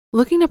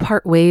Looking to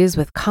part ways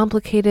with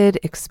complicated,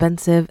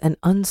 expensive, and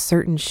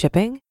uncertain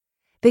shipping?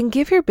 Then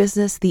give your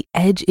business the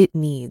edge it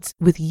needs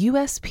with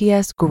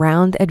USPS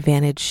Ground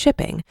Advantage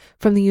shipping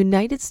from the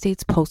United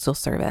States Postal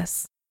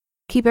Service.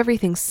 Keep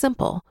everything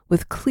simple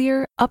with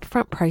clear,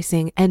 upfront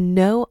pricing and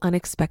no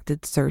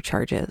unexpected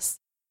surcharges.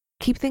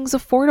 Keep things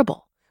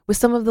affordable with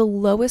some of the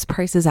lowest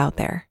prices out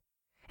there.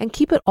 And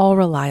keep it all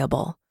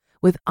reliable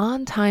with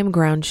on-time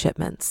ground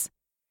shipments.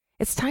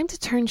 It's time to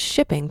turn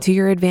shipping to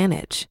your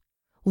advantage.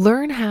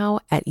 Learn how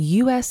at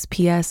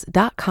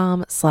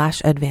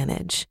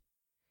USPS.com/advantage.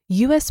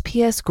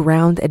 USPS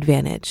Ground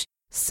Advantage.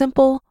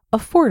 Simple,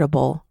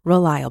 affordable,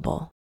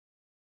 reliable.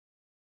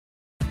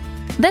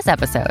 This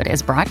episode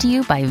is brought to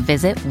you by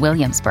Visit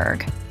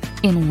Williamsburg.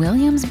 In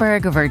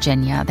Williamsburg,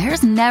 Virginia,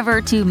 there's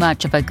never too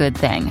much of a good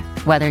thing.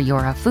 Whether you're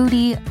a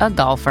foodie, a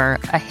golfer,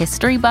 a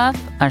history buff,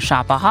 a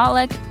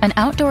shopaholic, an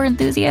outdoor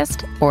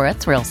enthusiast, or a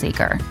thrill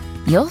seeker,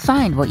 you'll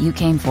find what you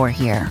came for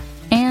here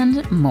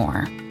and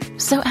more.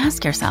 So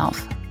ask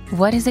yourself,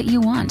 what is it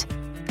you want?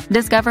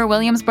 Discover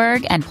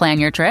Williamsburg and plan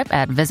your trip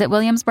at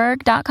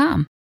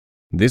visitwilliamsburg.com.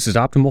 This is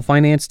Optimal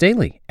Finance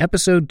Daily,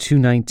 episode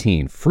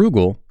 219,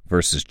 Frugal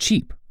versus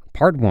Cheap,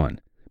 part 1,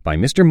 by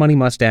Mr. Money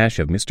Mustache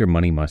of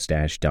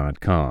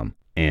MrMoneyMustache.com.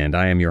 And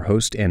I am your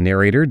host and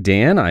narrator,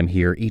 Dan. I'm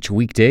here each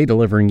weekday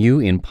delivering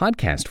you in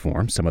podcast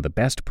form some of the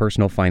best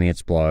personal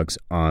finance blogs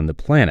on the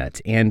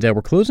planet. And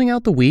we're closing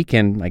out the week,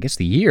 and I guess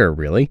the year,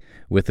 really,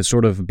 with a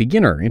sort of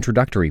beginner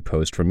introductory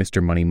post from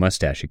Mr. Money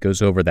Mustache. It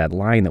goes over that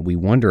line that we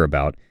wonder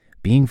about,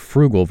 being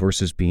frugal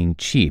versus being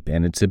cheap.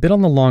 And it's a bit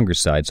on the longer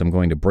side, so I'm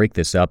going to break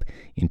this up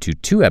into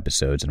 2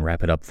 episodes and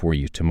wrap it up for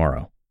you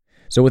tomorrow.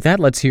 So with that,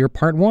 let's hear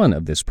part 1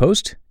 of this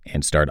post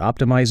and start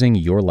optimizing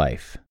your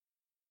life.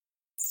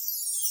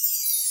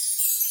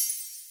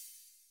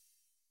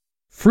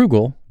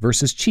 Frugal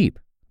versus Cheap,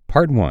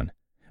 Part 1,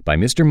 by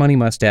Mr. Money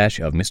Mustache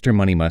of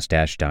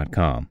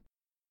MrMoneyMustache.com.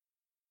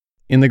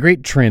 In the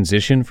great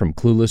transition from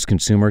clueless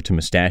consumer to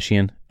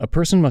mustachian, a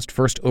person must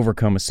first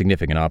overcome a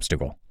significant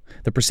obstacle.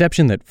 The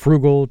perception that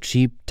frugal,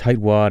 cheap,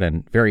 tightwad,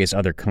 and various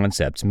other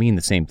concepts mean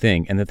the same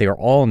thing, and that they are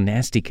all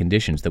nasty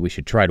conditions that we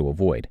should try to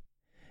avoid.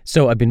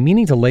 So I've been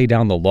meaning to lay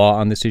down the law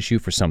on this issue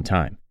for some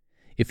time.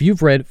 If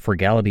you've read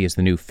Frugality is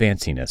the New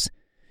Fanciness,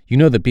 you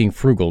know that being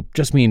frugal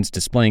just means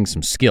displaying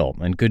some skill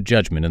and good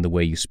judgment in the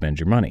way you spend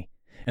your money,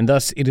 and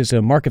thus it is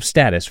a mark of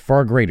status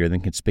far greater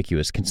than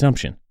conspicuous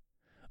consumption.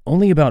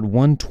 Only about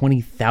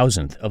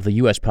 1/20,000th of the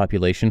U.S.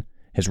 population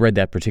has read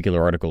that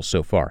particular article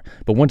so far,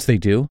 but once they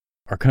do,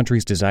 our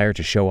country's desire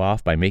to show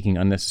off by making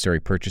unnecessary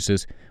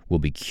purchases will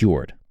be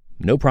cured.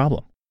 No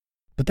problem.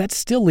 But that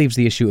still leaves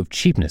the issue of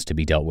cheapness to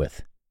be dealt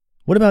with.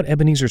 What about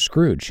Ebenezer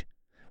Scrooge?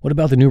 What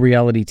about the new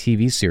reality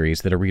TV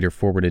series that a reader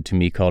forwarded to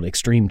me called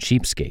Extreme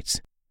Cheapskates?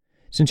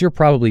 Since you're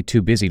probably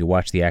too busy to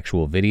watch the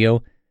actual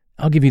video,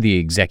 I'll give you the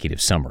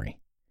executive summary.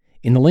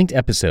 In the linked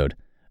episode,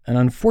 an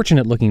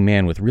unfortunate-looking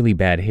man with really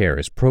bad hair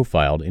is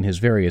profiled in his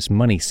various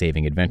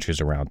money-saving adventures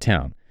around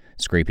town,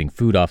 scraping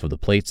food off of the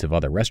plates of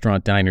other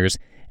restaurant diners,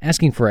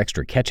 asking for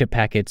extra ketchup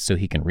packets so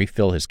he can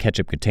refill his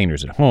ketchup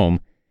containers at home,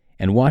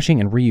 and washing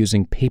and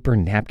reusing paper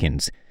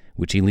napkins,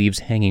 which he leaves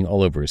hanging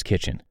all over his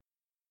kitchen.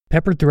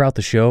 Peppered throughout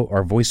the show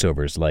are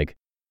voiceovers like,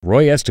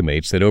 Roy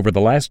estimates that over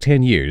the last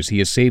 10 years he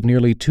has saved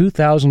nearly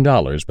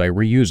 $2,000 by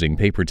reusing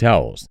paper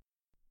towels.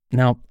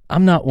 Now,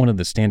 I'm not one of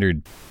the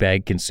standard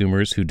bag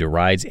consumers who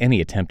derides any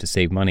attempt to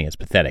save money as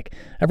pathetic.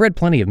 I've read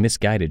plenty of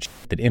misguided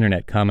shit that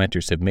internet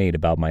commenters have made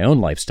about my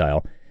own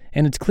lifestyle,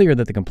 and it's clear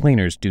that the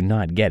complainers do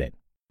not get it.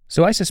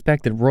 So I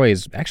suspect that Roy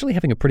is actually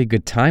having a pretty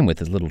good time with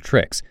his little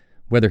tricks.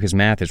 Whether his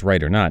math is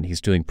right or not,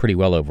 he's doing pretty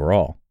well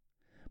overall.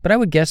 But I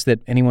would guess that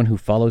anyone who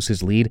follows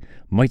his lead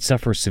might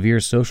suffer severe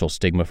social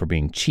stigma for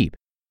being cheap,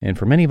 and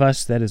for many of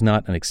us, that is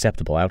not an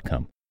acceptable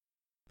outcome.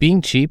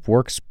 Being cheap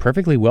works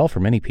perfectly well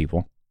for many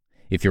people.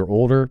 If you're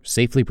older,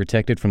 safely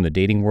protected from the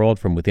dating world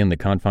from within the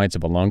confines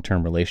of a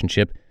long-term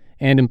relationship,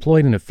 and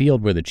employed in a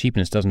field where the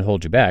cheapness doesn't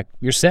hold you back,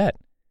 you're set.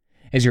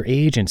 As your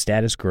age and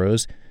status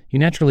grows, you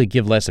naturally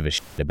give less of a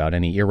shit about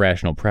any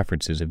irrational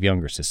preferences of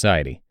younger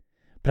society.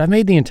 But I've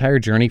made the entire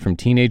journey from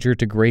teenager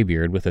to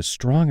graybeard with a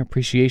strong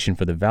appreciation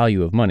for the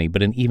value of money,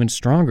 but an even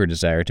stronger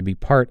desire to be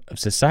part of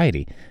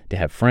society, to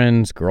have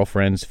friends,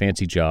 girlfriends,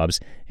 fancy jobs,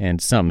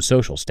 and some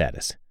social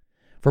status.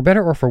 For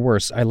better or for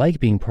worse, I like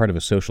being part of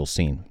a social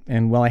scene,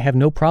 and while I have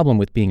no problem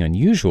with being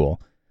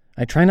unusual,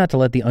 I try not to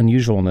let the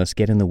unusualness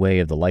get in the way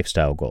of the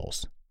lifestyle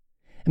goals.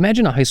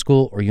 Imagine a high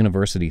school or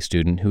university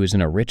student who is in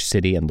a rich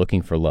city and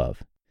looking for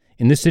love.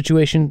 In this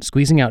situation,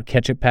 squeezing out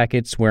ketchup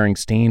packets, wearing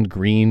stained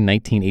green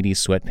 1980s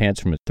sweatpants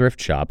from a thrift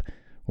shop,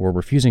 or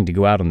refusing to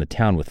go out on the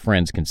town with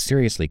friends can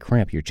seriously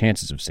cramp your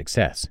chances of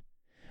success.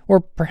 Or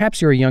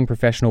perhaps you're a young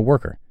professional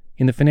worker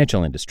in the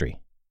financial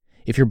industry.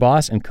 If your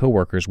boss and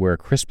coworkers wear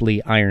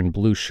crisply ironed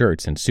blue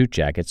shirts and suit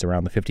jackets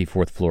around the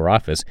 54th floor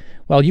office,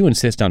 while you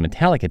insist on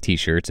Metallica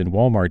t-shirts and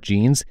Walmart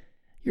jeans,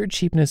 your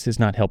cheapness is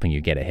not helping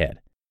you get ahead.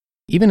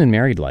 Even in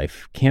married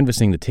life,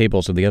 canvassing the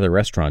tables of the other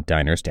restaurant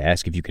diners to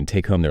ask if you can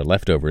take home their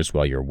leftovers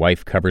while your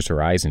wife covers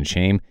her eyes in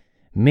shame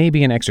may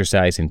be an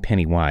exercise in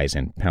penny-wise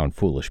and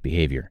pound-foolish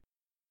behavior.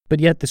 But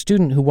yet the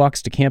student who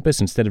walks to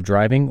campus instead of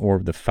driving, or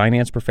the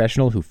finance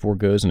professional who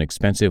forgoes an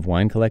expensive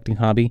wine-collecting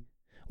hobby,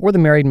 or the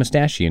married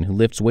Mustachian who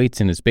lifts weights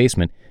in his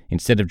basement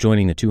instead of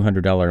joining the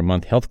 $200 a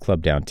month health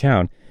club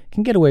downtown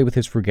can get away with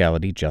his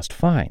frugality just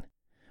fine.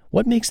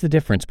 What makes the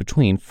difference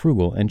between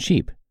frugal and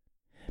cheap?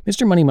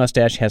 Mr. Money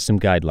Mustache has some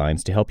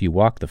guidelines to help you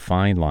walk the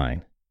fine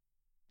line.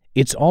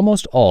 It's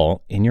almost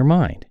all in your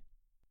mind.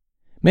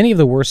 Many of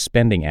the worst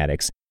spending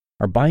addicts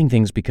are buying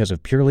things because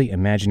of purely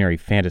imaginary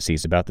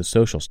fantasies about the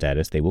social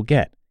status they will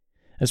get.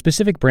 A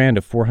specific brand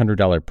of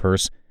 $400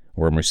 purse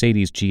or a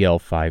Mercedes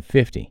GL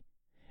 550.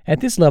 At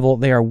this level,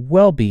 they are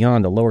well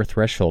beyond the lower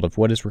threshold of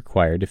what is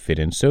required to fit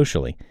in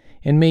socially,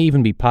 and may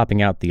even be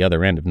popping out the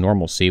other end of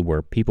normalcy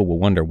where people will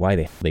wonder why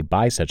they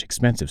buy such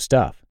expensive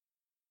stuff.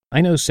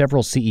 I know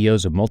several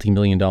CEOs of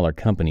multi-million-dollar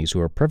companies who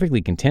are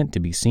perfectly content to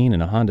be seen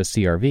in a Honda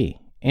CR-V,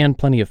 and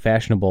plenty of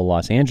fashionable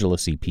Los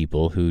Angeles-y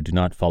people who do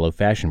not follow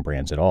fashion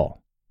brands at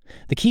all.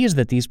 The key is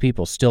that these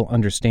people still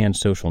understand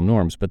social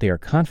norms, but they are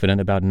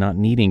confident about not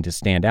needing to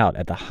stand out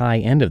at the high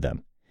end of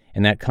them,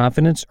 and that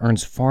confidence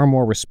earns far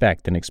more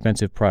respect than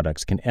expensive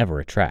products can ever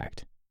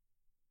attract.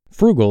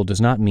 Frugal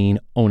does not mean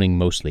owning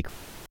mostly.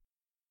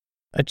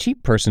 A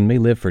cheap person may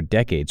live for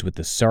decades with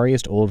the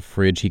sorriest old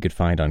fridge he could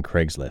find on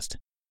Craigslist.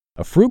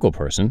 A frugal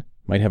person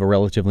might have a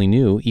relatively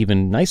new,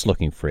 even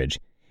nice-looking fridge,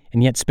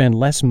 and yet spend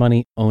less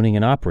money owning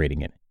and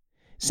operating it.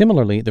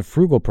 Similarly, the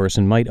frugal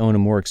person might own a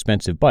more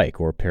expensive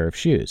bike or pair of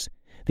shoes.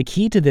 The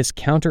key to this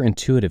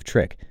counterintuitive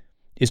trick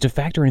is to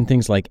factor in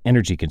things like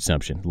energy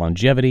consumption,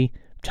 longevity,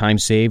 time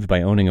saved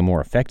by owning a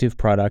more effective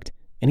product,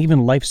 and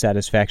even life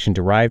satisfaction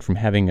derived from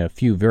having a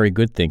few very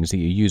good things that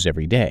you use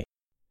every day.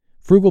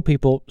 Frugal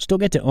people still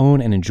get to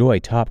own and enjoy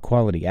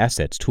top-quality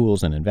assets,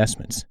 tools, and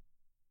investments.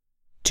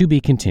 To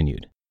be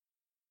continued.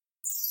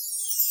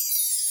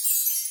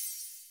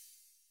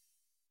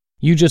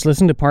 You just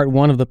listened to part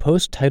 1 of the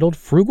post titled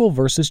Frugal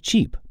versus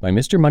Cheap by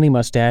Mr. Money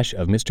Mustache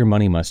of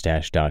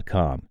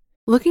MrMoneyMustache.com.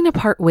 Looking to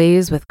part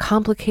ways with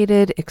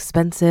complicated,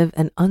 expensive,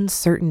 and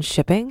uncertain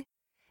shipping?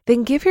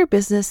 Then give your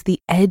business the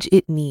edge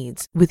it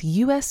needs with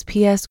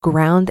USPS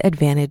Ground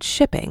Advantage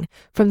shipping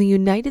from the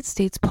United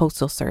States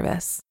Postal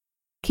Service.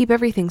 Keep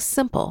everything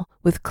simple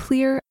with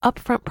clear,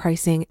 upfront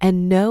pricing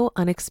and no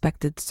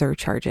unexpected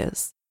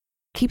surcharges.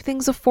 Keep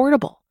things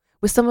affordable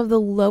with some of the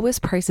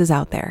lowest prices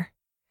out there.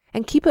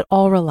 And keep it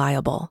all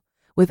reliable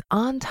with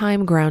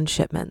on-time ground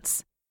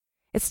shipments.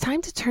 It's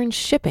time to turn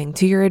shipping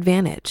to your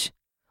advantage.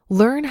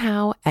 Learn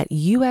how at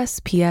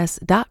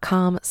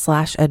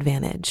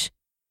USPS.com/advantage.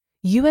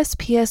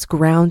 USPS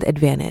Ground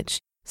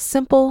Advantage.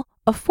 Simple,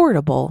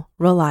 affordable,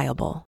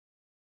 reliable.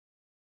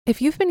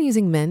 If you've been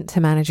using Mint to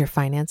manage your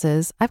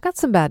finances, I've got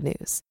some bad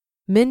news.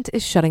 Mint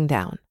is shutting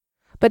down.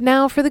 But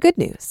now for the good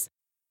news.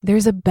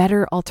 There's a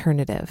better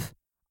alternative.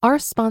 Our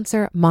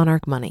sponsor,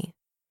 Monarch Money.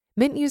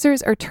 Mint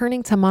users are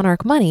turning to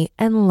Monarch Money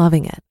and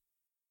loving it.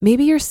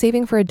 Maybe you're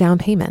saving for a down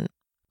payment,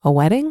 a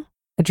wedding,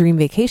 a dream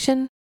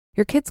vacation,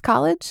 your kid's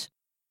college.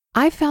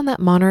 I've found that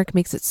Monarch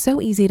makes it so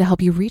easy to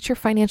help you reach your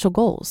financial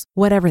goals,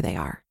 whatever they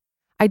are.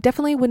 I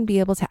definitely wouldn't be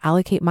able to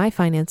allocate my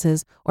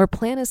finances or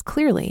plan as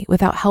clearly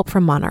without help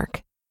from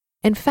Monarch.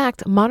 In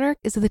fact, Monarch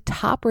is the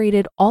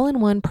top-rated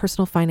all-in-one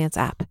personal finance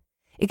app.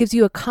 It gives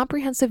you a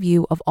comprehensive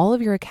view of all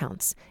of your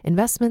accounts,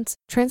 investments,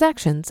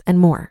 transactions, and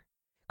more.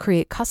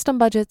 Create custom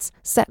budgets,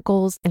 set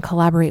goals, and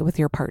collaborate with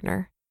your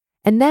partner.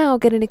 And now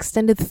get an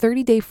extended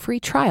 30-day free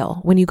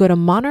trial when you go to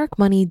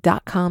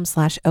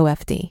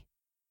monarchmoney.com/OFD.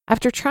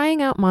 After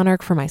trying out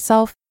Monarch for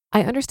myself,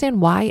 I understand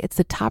why it's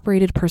the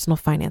top-rated personal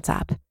finance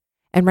app.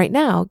 And right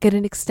now, get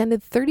an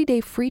extended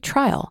 30-day free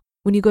trial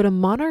when you go to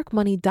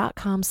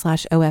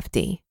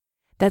monarchmoney.com/OFD.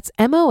 That's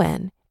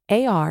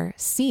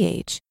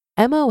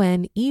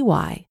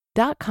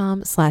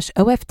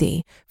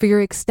monarchmoney.com/OFD for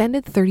your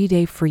extended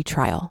 30-day free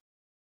trial.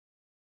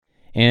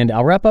 And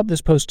I'll wrap up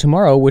this post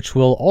tomorrow, which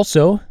will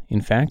also, in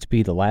fact,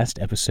 be the last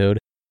episode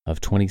of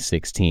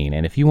 2016.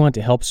 And if you want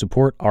to help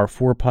support our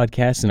 4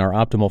 podcasts and our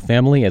optimal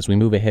family as we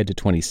move ahead to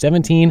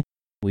 2017,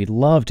 we'd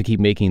love to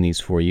keep making these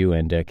for you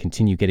and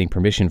continue getting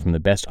permission from the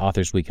best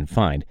authors we can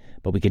find.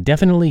 But we could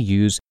definitely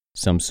use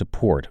some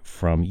support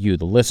from you,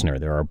 the listener.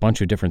 There are a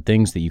bunch of different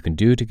things that you can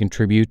do to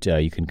contribute.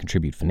 You can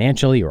contribute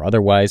financially or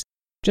otherwise.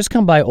 Just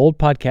come by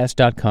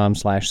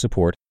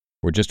oldpodcast.com/support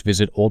or just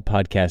visit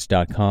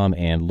oldpodcast.com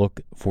and look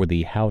for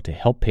the How to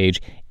Help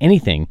page.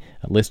 Anything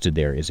listed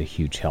there is a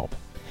huge help.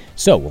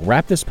 So we'll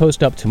wrap this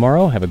post up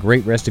tomorrow. Have a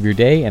great rest of your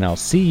day, and I'll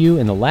see you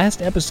in the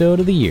last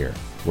episode of the year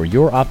where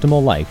your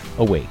optimal life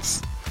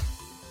awaits.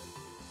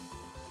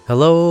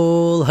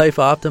 Hello, Life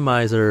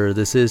Optimizer.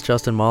 This is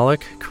Justin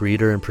Malik,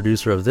 creator and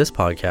producer of this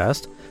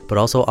podcast, but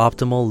also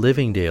Optimal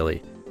Living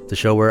Daily, the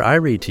show where I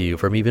read to you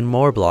from even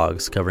more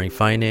blogs covering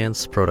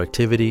finance,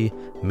 productivity,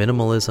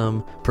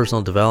 minimalism,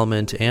 personal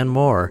development, and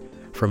more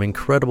from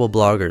incredible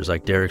bloggers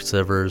like Derek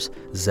Sivers,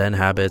 Zen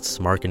Habits,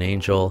 Mark and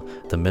Angel,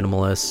 The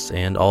Minimalists,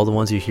 and all the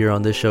ones you hear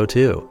on this show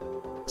too.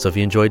 So if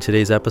you enjoyed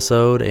today's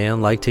episode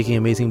and like taking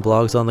amazing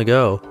blogs on the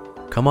go,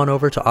 come on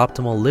over to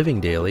Optimal Living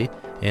Daily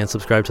and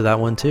subscribe to that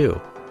one too.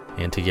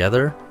 And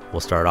together, we'll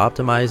start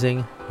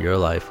optimizing your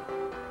life.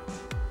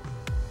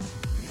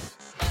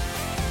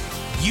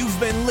 You've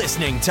been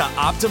listening to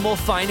Optimal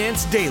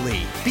Finance Daily.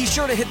 Be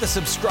sure to hit the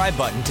subscribe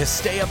button to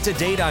stay up to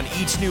date on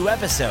each new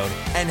episode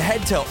and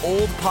head to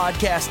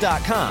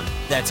oldpodcast.com.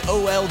 That's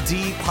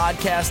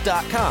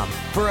OLDpodcast.com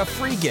for a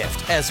free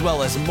gift as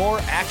well as more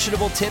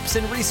actionable tips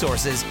and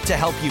resources to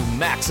help you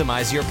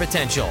maximize your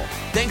potential.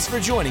 Thanks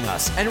for joining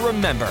us, and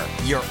remember,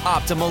 your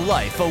optimal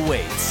life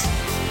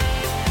awaits.